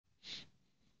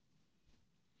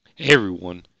Hey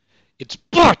everyone, it's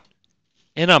Bart,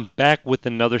 and I'm back with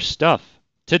another stuff.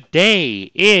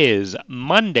 Today is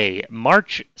Monday,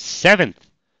 March 7th,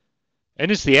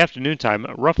 and it's the afternoon time,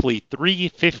 roughly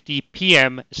 3:50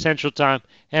 p.m. Central Time,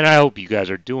 and I hope you guys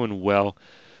are doing well.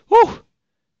 Woo!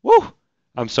 Woo!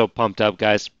 I'm so pumped up,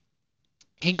 guys.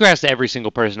 Congrats to every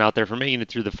single person out there for making it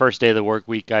through the first day of the work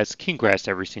week, guys. Congrats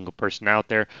to every single person out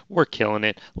there. We're killing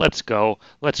it. Let's go.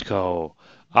 Let's go.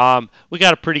 We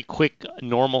got a pretty quick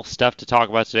normal stuff to talk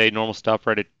about today. Normal stuff,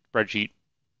 Reddit spreadsheet,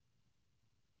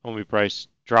 homie price,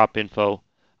 drop info,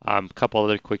 a couple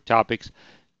other quick topics.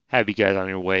 Have you guys on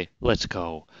your way. Let's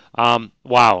go.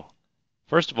 Wow.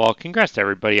 First of all, congrats to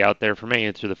everybody out there for making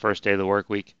it through the first day of the work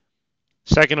week.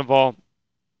 Second of all,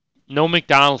 no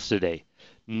McDonald's today.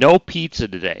 No pizza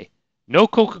today. No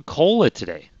Coca-Cola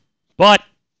today. But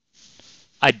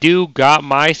I do got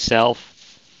myself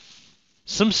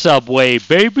some Subway,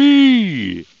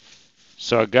 baby.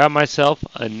 So I got myself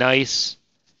a nice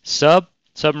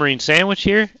submarine sandwich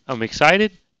here. I'm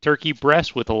excited. Turkey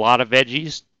breast with a lot of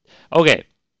veggies. Okay,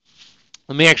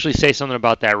 let me actually say something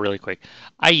about that really quick.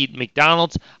 I eat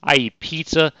McDonald's. I eat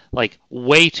pizza like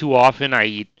way too often. I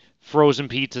eat frozen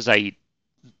pizzas. I eat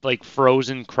like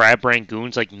frozen crab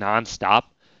rangoons like nonstop.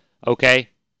 Okay,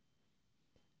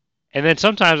 and then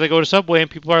sometimes I go to Subway and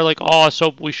people are like, "Oh,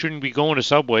 so we shouldn't be going to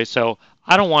Subway." So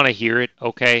I don't want to hear it.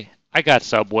 Okay, I got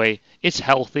Subway. It's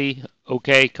healthy.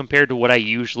 Okay, compared to what I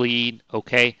usually eat.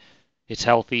 Okay, it's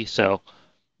healthy. So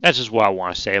that's just what I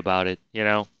want to say about it.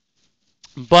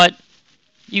 But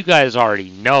you guys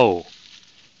already know.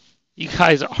 You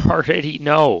guys already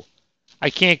know.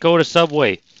 I can't go to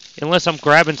Subway unless I'm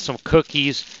grabbing some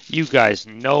cookies. You guys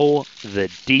know the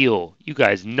deal. You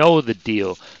guys know the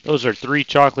deal. Those are 3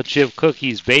 chocolate chip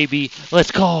cookies, baby.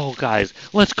 Let's go, guys.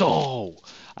 Let's go.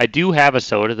 I do have a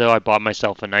soda though. I bought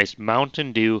myself a nice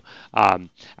Mountain Dew. I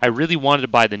really wanted to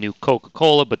buy the new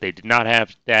Coca-Cola, but they did not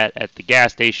have that at the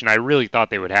gas station. I really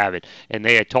thought they would have it, and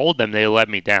they had told them they let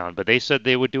me down, but they said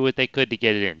they would do what they could to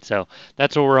get it in. So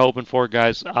that's what we're hoping for,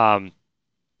 guys.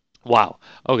 Wow.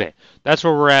 Okay, that's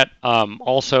where we're at.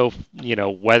 Also,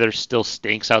 weather still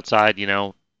stinks outside.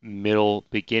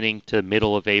 Beginning to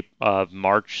middle of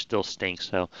March still stinks.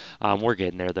 So, we're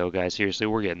getting there though, guys. Seriously,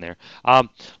 we're getting there.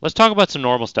 Let's talk about some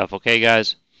normal stuff, okay,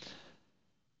 guys?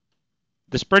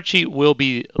 The spreadsheet will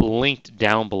be linked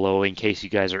down below in case you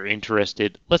guys are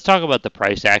interested. Let's talk about the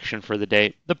price action for the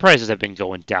day. The prices have been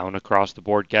going down across the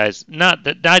board, guys. Not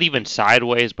even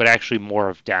sideways, but actually more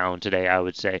of down today, I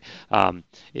would say,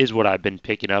 is what I've been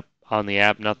picking up on the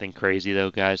app. Nothing crazy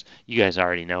though, guys. You guys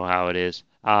already know how it is.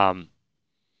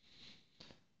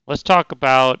 Let's talk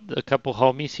about a couple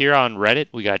homies here on Reddit.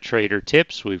 We got Trader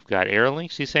Tips. We've got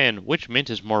Airlinks. He's saying which mint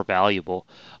is more valuable,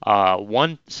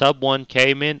 one sub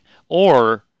 1K mint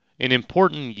or an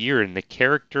important year in the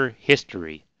character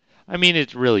history. I mean,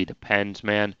 it really depends,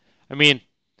 man. I mean,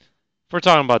 if we're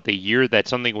talking about the year that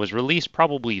something was released,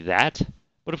 probably that.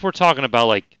 But if we're talking about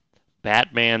like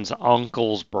Batman's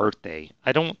uncle's birthday,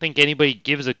 I don't think anybody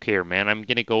gives a care, man. I'm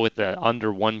gonna go with the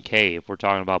under 1K if we're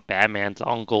talking about Batman's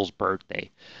uncle's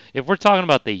birthday. If we're talking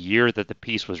about the year that the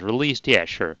piece was released, yeah,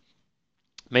 sure.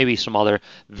 Maybe some other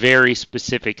very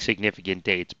specific significant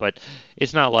dates, but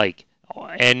it's not like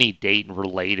any date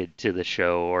related to the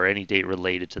show or any date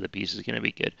related to the piece is going to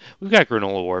be good. We've got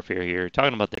Granola Warfare here.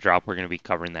 Talking about the drop, we're going to be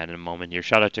covering that in a moment here.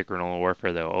 Shout out to Granola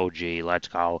Warfare, though. OG, let's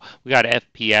go. We got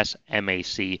FPS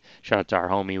MAC. Shout out to our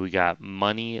homie. We got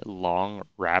Money Long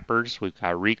Rappers. We've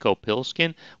got Rico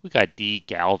Pilskin. We got D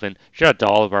Galvin. Shout out to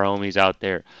all of our homies out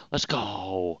there. Let's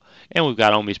go. And we've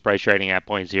got homies price rating at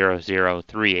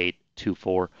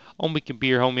 0.003824. Homie can be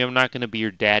your homie. I'm not going to be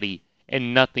your daddy.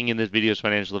 And nothing in this video is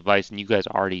financial advice, and you guys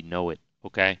already know it,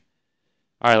 okay?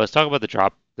 All right, let's talk about the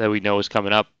drop that we know is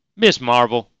coming up. Miss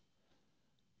Marvel.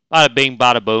 Bada bing,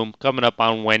 bada boom. Coming up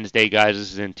on Wednesday, guys.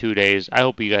 This is in 2 days. I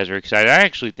hope you guys are excited. I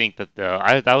actually think that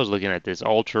I was looking at this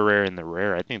ultra rare and the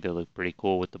rare. I think they look pretty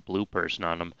cool with the blue person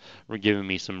on them. We're giving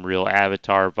me some real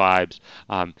Avatar vibes.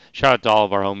 Shout out to all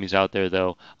of our homies out there,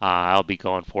 though. I'll be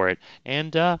going for it.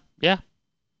 And yeah,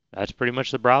 that's pretty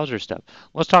much the browser stuff.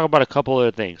 Let's talk about a couple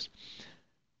other things.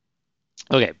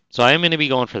 Okay, so I am going to be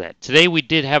going for that. Today we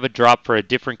did have a drop for a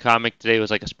different comic. Today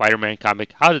was like a Spider-Man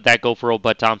comic. How did that go for old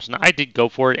Bud Thompson? I did go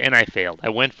for it, and I failed. I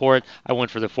went for it. I went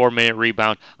for the 4-minute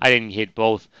rebound. I didn't hit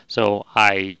both, so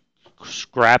I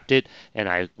scrapped it, and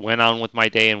I went on with my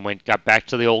day and got back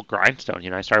to the old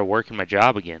grindstone. I started working my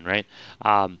job again, right?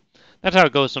 That's how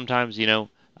it goes sometimes.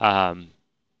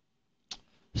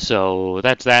 So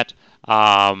that's that.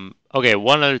 Okay,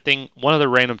 one other thing, one other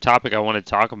random topic I want to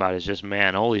talk about is just,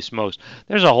 man, holy smokes.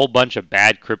 There's a whole bunch of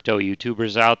bad crypto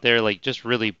YouTubers out there, like just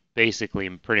really basically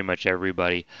pretty much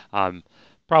everybody.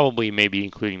 Probably maybe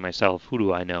including myself. Who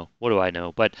do I know? What do I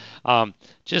know? But um,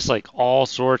 just like all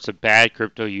sorts of bad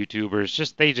crypto YouTubers,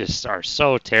 just they just are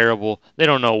so terrible. They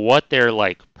don't know what their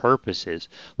like purpose is.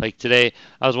 Like today,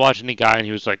 I was watching a guy and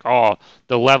he was like, "Oh,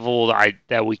 the level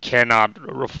that we cannot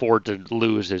afford to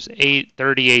lose is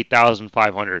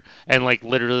 38,500." And like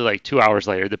literally like 2 hours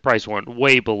later, the price went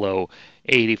way below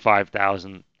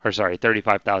 85,000, or sorry,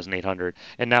 35,800,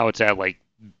 and now it's at like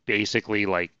basically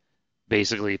like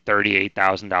basically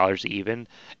 $38,000 even,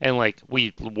 and like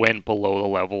we went below the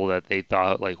level that they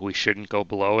thought like we shouldn't go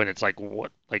below, and it's like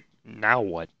what, like now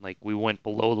what, like we went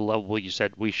below the level you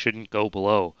said we shouldn't go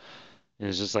below, and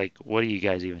it's just like, what are you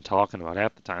guys even talking about?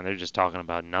 Half the time they're just talking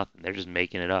about nothing, they're just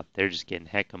making it up, they're just getting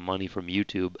heck of money from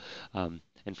YouTube,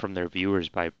 and from their viewers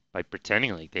by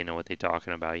pretending like they know what they're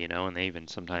talking about, and they even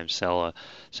sometimes sell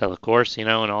a course, and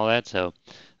all that. So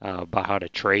about how to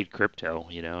trade crypto,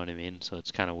 you know what I mean? So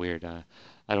it's kind of weird. I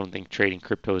don't think trading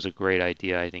crypto is a great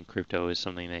idea. I think crypto is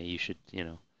something that you should,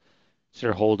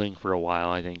 consider holding for a while,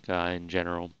 I think, in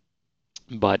general.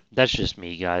 But that's just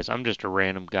me, guys. I'm just a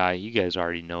random guy. You guys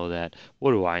already know that.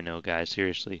 What do I know, guys?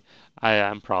 Seriously.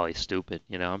 I'm probably stupid,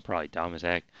 I'm probably dumb as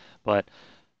heck. But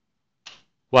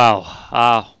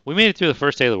wow, we made it through the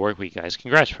first day of the work week, guys.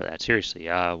 Congrats for that. Seriously,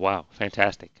 wow,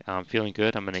 fantastic. I'm feeling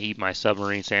good. I'm gonna eat my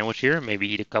submarine sandwich here. Maybe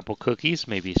eat a couple cookies.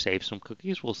 Maybe save some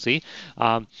cookies. We'll see.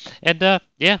 And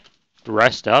yeah,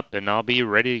 rest up, and I'll be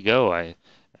ready to go.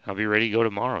 I'll be ready to go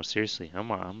tomorrow. Seriously,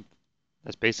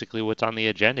 that's basically what's on the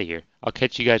agenda here. I'll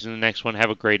catch you guys in the next one. Have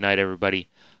a great night, everybody.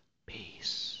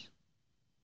 Peace.